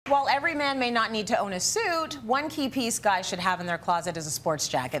while every man may not need to own a suit, one key piece guys should have in their closet is a sports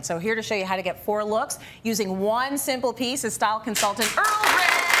jacket. So here to show you how to get 4 looks using one simple piece is style consultant Earl Rich.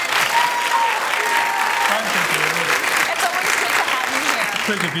 It's always good to have you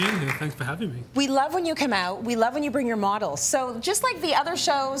here. Pleasure being here. Thanks for having me. We love when you come out. We love when you bring your models. So just like the other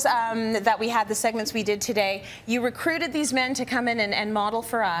shows that we had, the segments we did today, you recruited these men to come in and model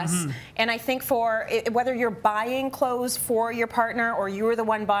for us. And I think for whether you're buying clothes for your partner or you're the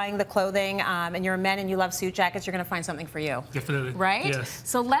one buying the clothing and you're a man and you love suit jackets, you're going to find something for you. Definitely. Right? Yes.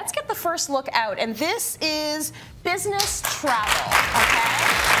 So let's get the first look out. And this is business travel, okay?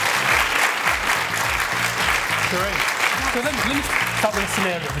 Great. So let me start with a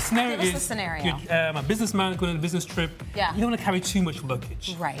scenario. The scenario Give us is the scenario. You're a businessman going on a business trip. Yeah. You don't want to carry too much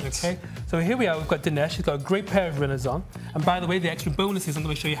luggage. Right. Okay. So here we are. We've got Dinesh. He's got a great pair of runners on. And by the way, the extra bonus is I'm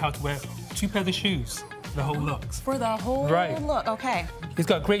going to show you how to wear 2 pairs of shoes for the whole looks. For the whole look, okay. He's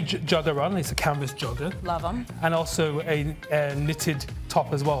got a great jogger on. It's a canvas jogger. Love them. And also a knitted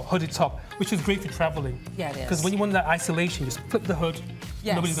top as well, hooded top, which is great for traveling. Yeah, it is. Because when you want that isolation, just flip the hood.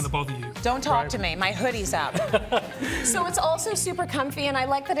 Yes. Nobody's going to bother you. Don't talk to me. My hoodie's up. So it's also super comfy, and I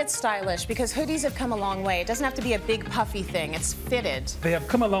like that it's stylish because hoodies have come a long way. It doesn't have to be a big puffy thing. It's fitted. They have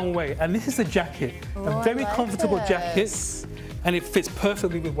come a long way. And this is a jacket, a very comfortable jacket, and it fits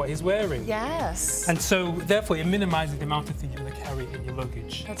perfectly with what he's wearing. Yes. And so, therefore, it minimizes the amount of things you're going to carry in your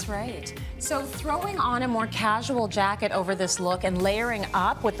luggage. That's right. So throwing on a more casual jacket over this look and layering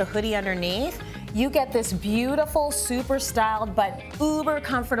up with the hoodie underneath, you get this beautiful, super styled, but uber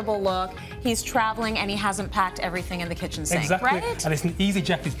comfortable look. He's traveling and he hasn't packed everything in the kitchen sink, Exactly. right? And it's an easy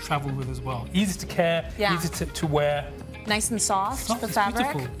jacket to travel with as well. Easy to care, easy to wear. Nice and soft, the it's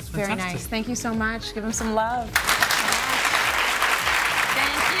fabric. beautiful. It's very fantastic. nice. Thank you so much. Give him some love.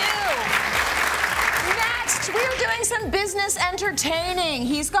 Thank you. Next, we're doing some business entertaining.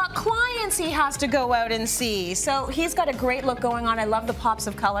 He's got clients he has to go out and see. So he's got a great look going on. I love the pops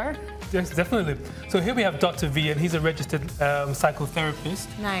of color. Yes, definitely. So here we have Dr. V, and he's a registered psychotherapist.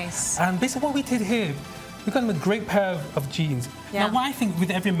 Nice. And basically what we did here, we got him a great pair of jeans. Yeah. Now, what I think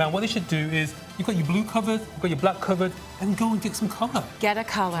with every man, what they should do is, you've got your blue covered, you've got your black covered, and go and get some color. Get a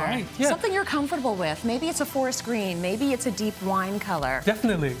color. Right, yeah. Something you're comfortable with. Maybe it's a forest green. Maybe it's a deep wine color.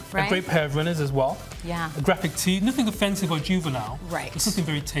 Definitely. Right? A great pair of runners as well. Yeah. A graphic tee, nothing offensive or juvenile. Right. It's something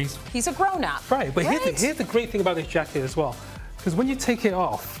very tasteful. He's a grown-up. Right, but right? here's the great thing about this jacket as well. Because when you take it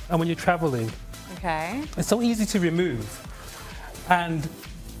off and when you're traveling, okay, it's so easy to remove. And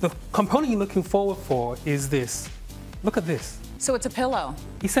the component you're looking forward for is this. Look at this. So it's a pillow.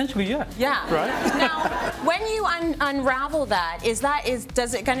 Essentially, yeah. Yeah. Right? Now, when you unravel that,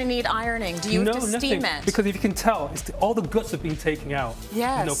 does it going to need ironing? Do you have to steam it? Because if you can tell, all the guts have been taken out.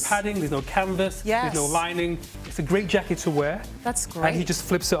 Yes. There's no padding, there's no canvas, yes, there's no lining. It's a great jacket to wear. That's great. And he just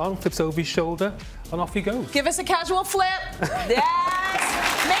flips it on, flips it over his shoulder, and off he goes. Give us a casual flip. Yes.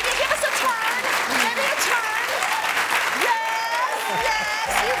 Maybe give us a turn. Maybe a turn. Yes.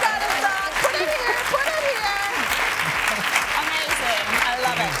 Yes. You got it, Doc. Put it here. Put it here. Amazing. I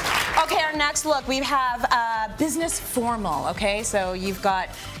love it. Okay, our next look, we have business formal, okay? So you've got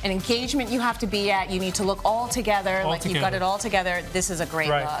an engagement you have to be at. You need to look all together, you've got it all together. This is a great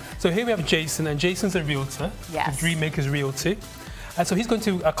look. So here we have Jason, and Jason's a realtor. Yes. The Dream Makers Realty. And so he's going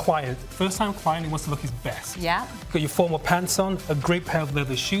to a client, first-time client, he wants to look his best. Yeah. You've got your formal pants on, a great pair of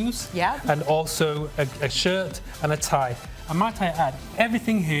leather shoes, yeah, and also a shirt and a tie. And might I add,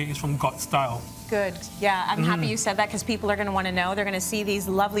 everything here is from Got Style. Good. Yeah, I'm happy you said that because people are going to want to know. They're going to see these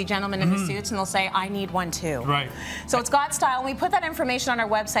lovely gentlemen in the suits and they'll say, I need one too. Right. So it's Got Style. And we put that information on our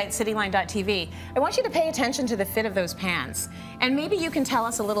website, cityline.tv. I want you to pay attention to the fit of those pants. And maybe you can tell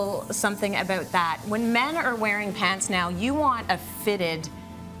us a little something about that. When men are wearing pants now, you want a fitted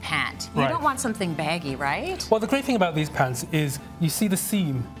pant. You don't want something baggy, right? Well, the great thing about these pants is you see the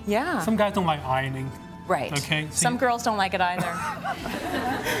seam. Yeah. Some guys don't like ironing. Right. Okay. Some girls don't like it either.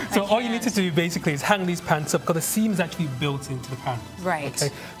 So all you need to do basically is hang these pants up because the seam is actually built into the pants. Right.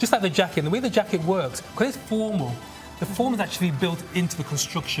 Okay. Just like the jacket. And the way the jacket works, because it's formal, the form is actually built into the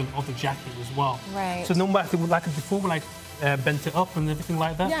construction of the jacket as well. Right. So no matter like before when I bent it up and everything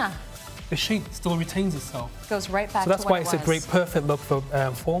like that. Yeah. The shape still retains itself. Goes right back to So that's what why it it's was. a great, perfect look for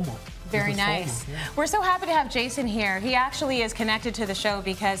formal. Very nice. Yeah. We're so happy to have Jason here. He actually is connected to the show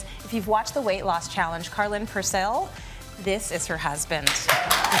because if you've watched the Weight Loss Challenge, Carlin Purcell, this is her husband.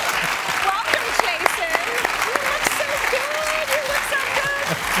 Welcome, Jason. You look so good. You look so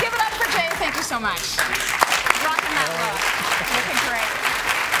good. Give it up for Jay. Thank you so much. Rocking that look. Looking great.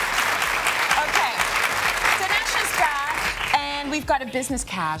 Okay. Dinesh is back, and we've got a business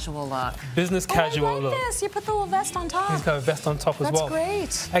casual look. Business casual I like look. this. You put the little vest on top. He's got a vest on top as well.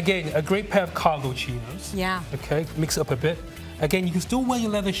 That's great. Again, a great pair of cargo chinos. Yeah. Okay, mix it up a bit. Again, you can still wear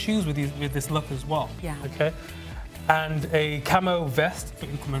your leather shoes with this look as well. Yeah. Okay. And a camo vest for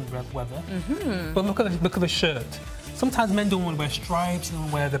inclement weather. But look at the shirt. Sometimes men don't want to wear stripes, they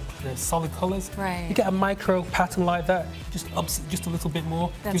don't wear the solid colours. Right. You get a micro pattern like that, just ups it just a little bit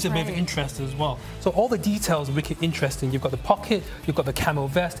more, gives it a bit of interest as well. So all the details are wicked interesting. You've got the pocket, you've got the camo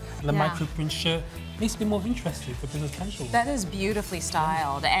vest, and the micro print shirt. Makes it a bit more interesting for business casual. That is beautifully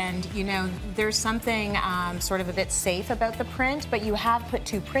styled, and you know, there's something sort of a bit safe about the print, but you have put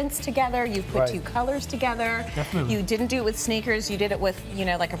two prints together, you've put two colors together. Definitely. You didn't do it with sneakers, you did it with, you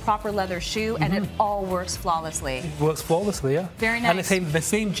know, like a proper leather shoe, and it all works flawlessly. It works flawlessly, yeah. Very nice. And the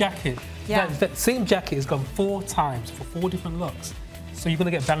same jacket. Yeah. That same jacket has gone 4 times for 4 different looks. So you're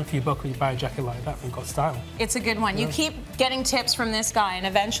going to get bang for your buck when you buy a jacket like that and got style. It's a good one. You keep getting tips from this guy, and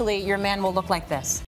eventually your man will look like this.